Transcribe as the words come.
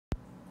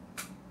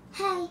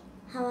Hi,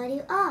 how are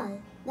you all?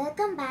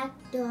 Welcome back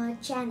to our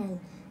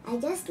channel. I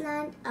just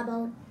learned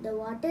about the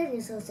water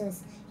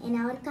resources in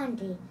our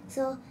country,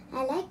 so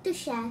I like to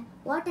share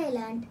what I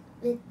learned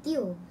with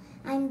you.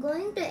 I'm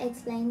going to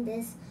explain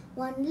this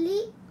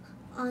only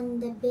on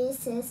the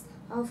basis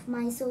of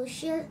my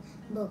social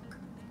book.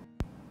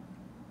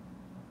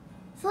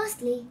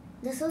 Firstly,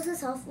 the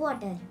sources of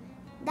water.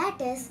 That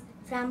is,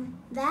 from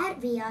where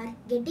we are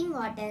getting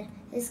water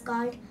is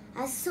called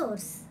a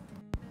source.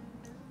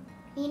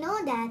 We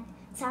know that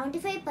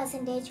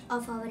 75%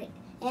 of our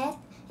earth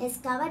is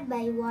covered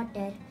by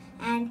water,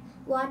 and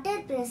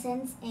water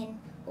presents in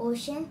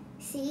ocean,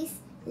 seas,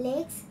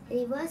 lakes,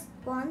 rivers,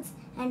 ponds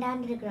and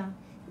underground.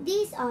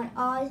 These are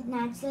all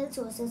natural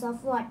sources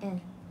of water.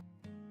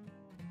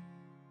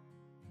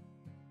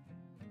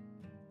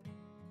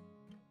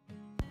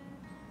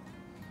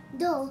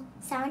 Though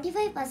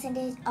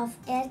 75% of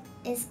earth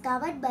is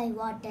covered by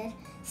water,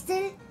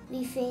 still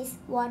we face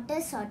water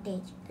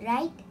shortage,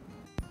 right?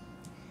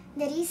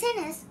 The reason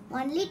is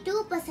only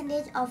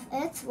 2% of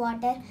Earth's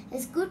water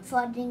is good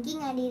for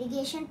drinking and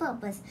irrigation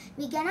purpose.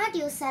 We cannot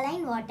use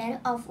saline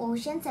water of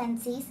oceans and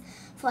seas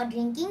for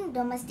drinking,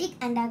 domestic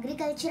and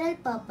agricultural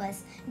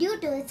purpose due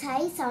to its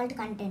high salt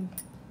content.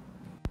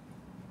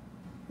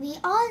 We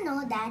all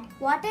know that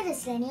water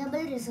is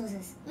renewable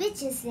resources,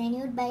 which is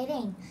renewed by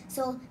rain.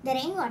 So, the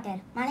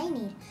rainwater, Malai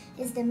Neer,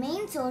 is the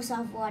main source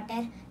of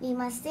water. We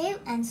must save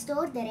and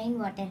store the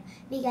rainwater.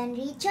 We can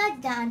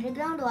recharge the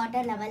underground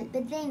water level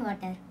with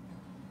rainwater.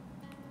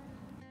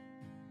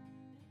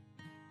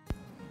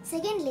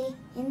 Secondly,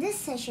 in this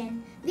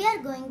session, we are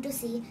going to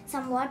see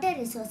some water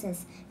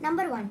resources.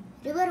 Number 1,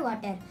 river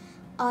water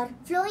or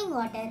flowing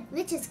water,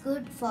 which is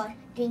good for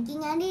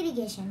drinking and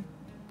irrigation.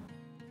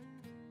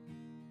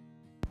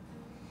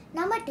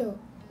 Number 2,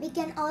 we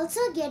can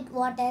also get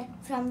water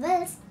from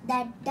wells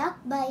that dug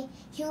by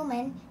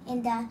human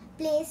in the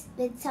place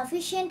with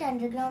sufficient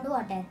underground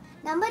water.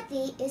 Number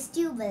 3 is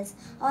tube wells,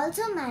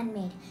 also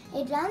man-made.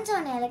 It runs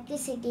on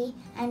electricity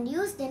and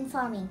used in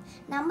farming.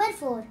 Number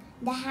 4,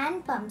 the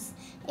hand pumps.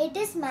 It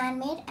is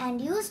man-made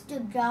and used to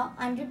draw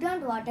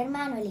underground water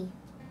manually.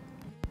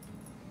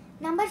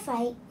 Number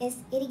 5 is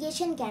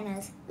irrigation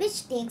canals,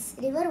 which takes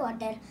river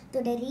water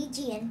to the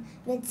region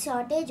with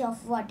shortage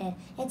of water.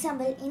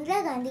 Example,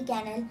 Indira Gandhi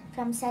Canal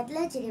from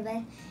Satluj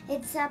River.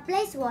 It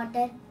supplies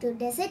water to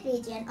desert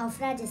region of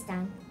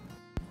Rajasthan.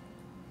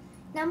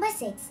 Number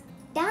 6.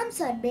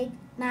 Dams are big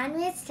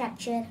man-made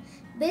structure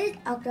built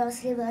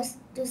across rivers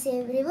to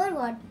save river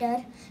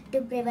water,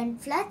 to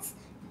prevent floods,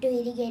 to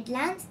irrigate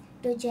lands,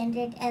 to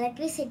generate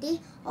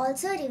electricity,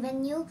 also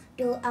revenue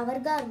to our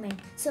government.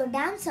 So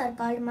dams are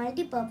called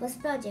multi-purpose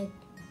project.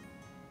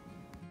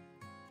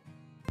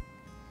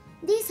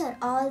 These are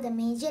all the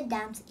major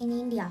dams in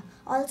India,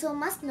 also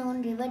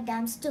must-known river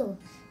dams too.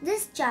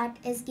 This chart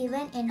is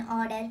given in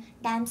order: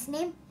 dam's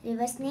name,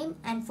 river's name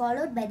and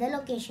followed by the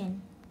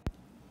location.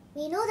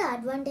 We know the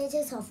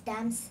advantages of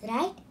dams,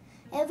 right?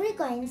 Every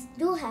coins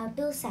do have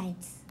two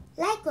sides.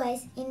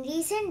 Likewise, in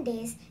recent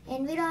days,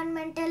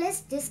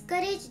 environmentalists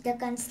discourage the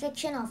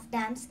construction of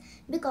dams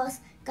because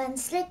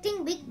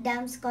constructing big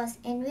dams cause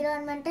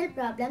environmental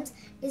problems,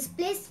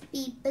 displace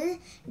people,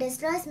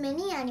 destroys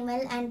many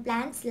animal and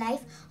plants'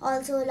 life.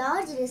 Also,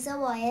 large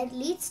reservoir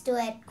leads to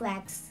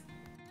earthquakes.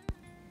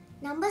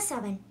 Number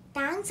 7.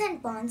 Tanks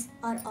and ponds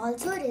are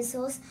also a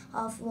resource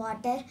of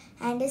water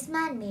and is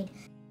man-made.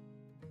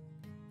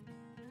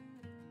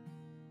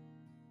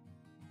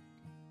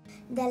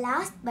 The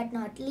last but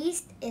not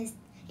least is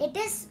it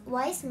is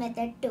wise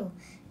method too.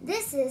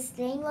 This is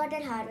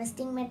rainwater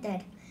harvesting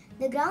method.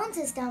 The ground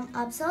system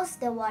absorbs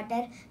the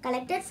water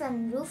collected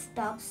from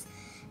rooftops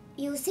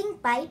using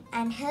pipe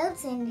and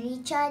helps in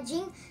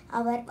recharging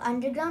our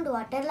underground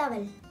water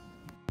level.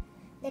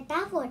 The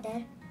tap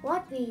water,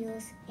 what we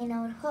use in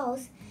our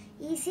house,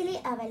 easily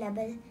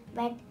available,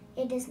 but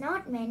it is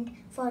not meant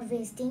for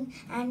wasting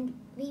and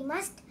we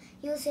must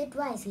use it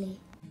wisely.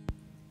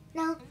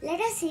 Now, let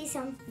us see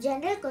some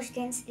general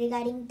questions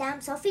regarding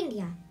dams of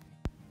India.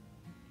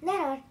 There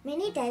are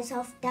many types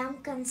of dam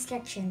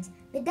constructions.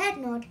 With that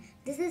note,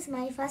 this is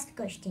my first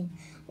question.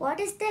 What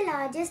is the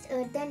largest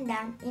earthen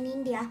dam in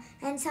India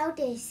and South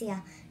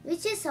Asia,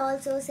 which is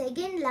also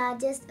second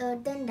largest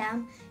earthen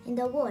dam in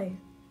the world?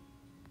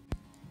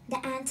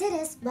 The answer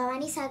is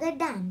Bhavani Sagar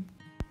Dam.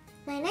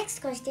 My next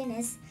question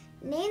is,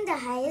 name the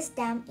highest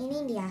dam in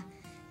India.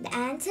 The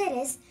answer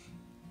is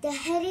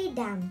Tehri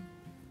Dam.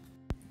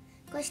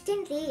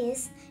 Question 3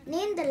 is,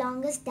 name the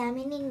longest dam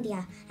in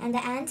India, and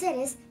the answer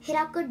is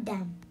Hirakud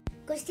Dam.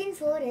 Question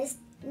 4 is,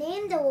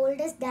 name the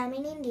oldest dam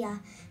in India.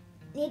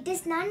 It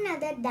is none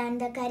other than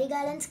the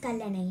Karigalan's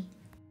Kallanai.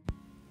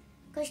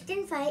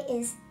 Question 5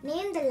 is,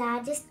 name the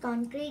largest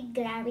concrete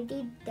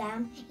gravity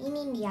dam in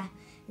India.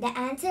 The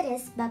answer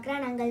is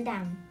Bakranangal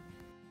Dam.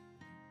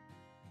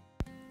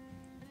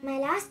 My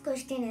last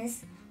question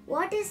is,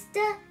 what is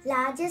the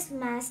largest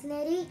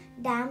masonry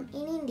dam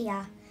in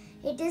India?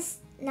 It is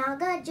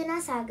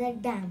Nagarjuna Sagar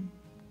Dam.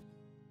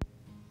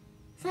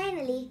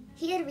 Finally,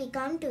 here we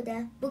come to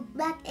the book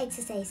back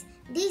exercise.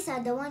 These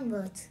are the one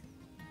words.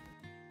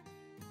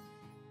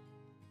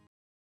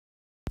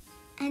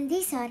 And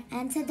these are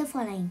answer the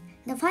following.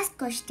 The first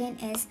question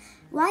is,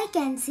 why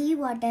can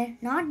seawater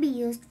not be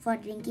used for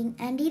drinking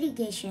and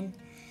irrigation?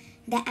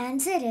 The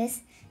answer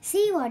is,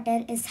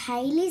 seawater is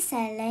highly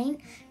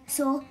saline,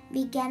 so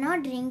we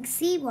cannot drink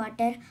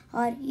seawater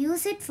or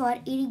use it for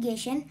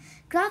irrigation.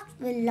 Crops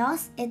will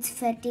lose its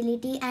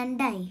fertility and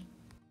die.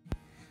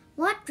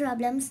 What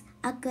problems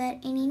occur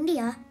in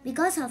India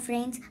because of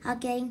rains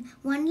occurring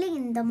only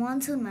in the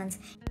monsoon months?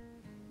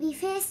 We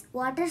face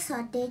water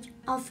shortage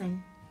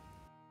often.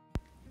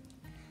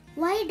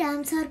 Why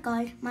dams are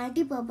called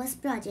multi-purpose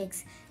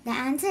projects? The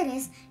answer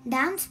is,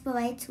 dams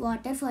provides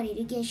water for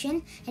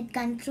irrigation, it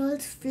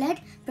controls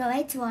flood,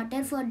 provides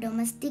water for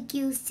domestic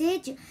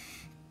usage,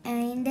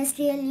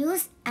 industrial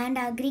use and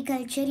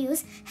agriculture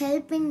use,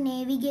 help in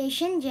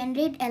navigation,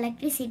 generate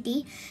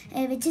electricity,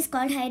 which is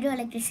called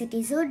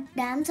hydroelectricity. So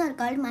dams are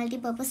called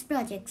multi-purpose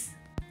projects.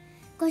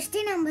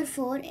 Question number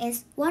 4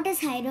 is, what is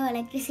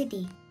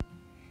hydroelectricity?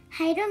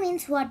 Hydro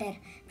means water.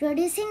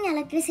 Producing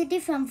electricity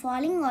from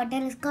falling water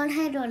is called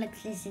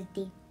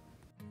hydroelectricity.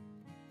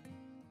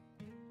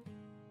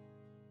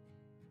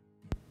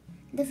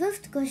 The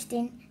fifth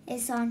question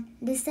is on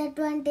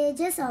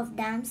disadvantages of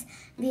dams.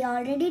 We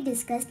already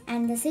discussed,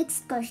 and the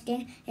sixth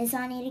question is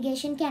on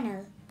irrigation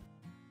canal.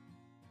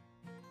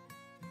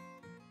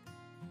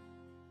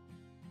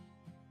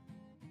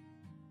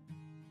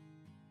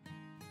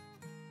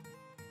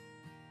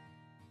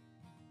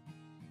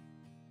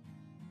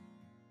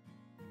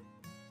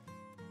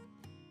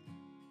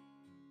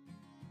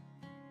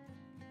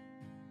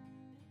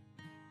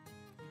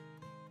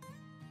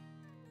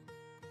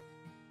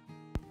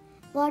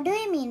 What do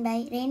I mean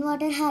by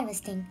rainwater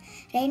harvesting?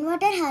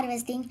 Rainwater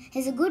harvesting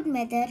is a good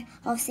method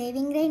of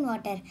saving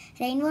rainwater.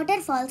 Rainwater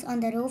falls on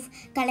the roof,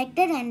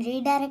 collected and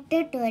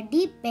redirected to a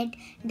deep pit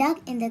dug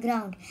in the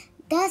ground.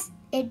 Thus,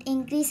 it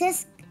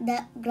increases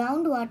the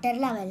groundwater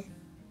level.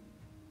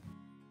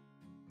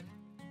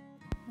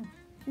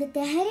 The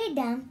Tehri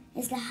Dam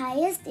is the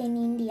highest in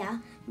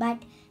India,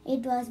 but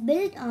it was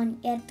built on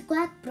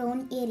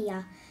earthquake-prone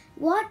area.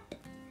 What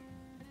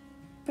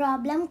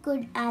problem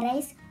could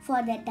arise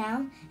for the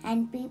dam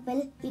and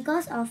people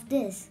because of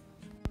this?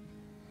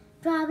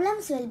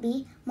 Problems will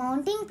be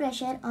mounting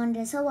pressure on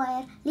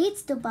reservoir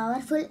leads to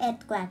powerful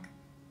earthquake.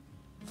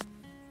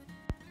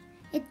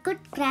 It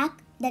could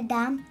crack the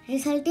dam,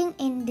 resulting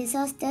in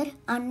disaster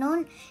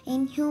unknown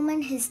in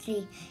human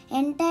history.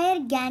 Entire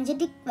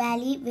Gangetic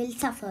Valley will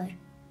suffer.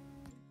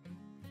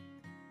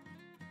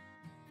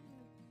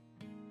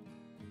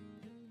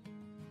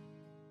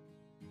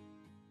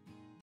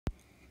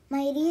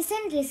 My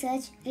recent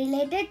research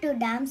related to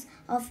dams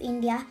of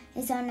India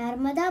is on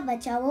Narmada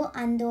Bachao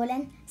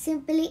Andolan,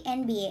 simply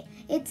NBA.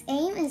 Its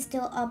aim is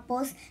to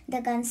oppose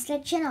the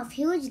construction of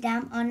huge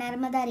dam on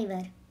Narmada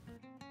River.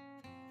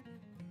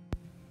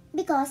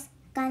 Because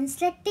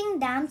constructing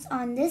dams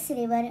on this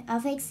river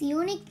affects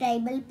unique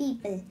tribal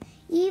people.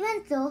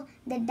 Even though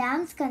the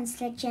dam's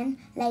construction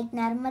like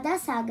Narmada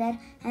Sagar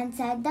and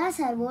Sardar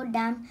Sarvo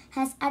Dam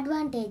has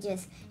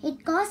advantages,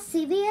 it caused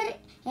severe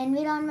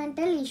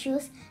environmental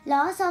issues,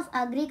 loss of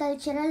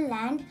agricultural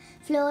land,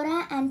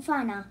 flora and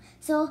fauna.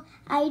 So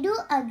I do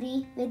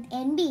agree with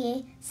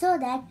NBA so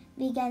that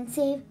we can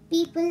save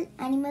people,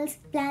 animals,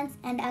 plants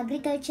and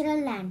agricultural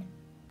land.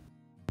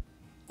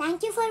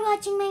 Thank you for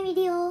watching my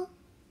video.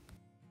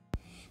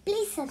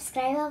 Please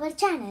subscribe our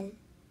channel.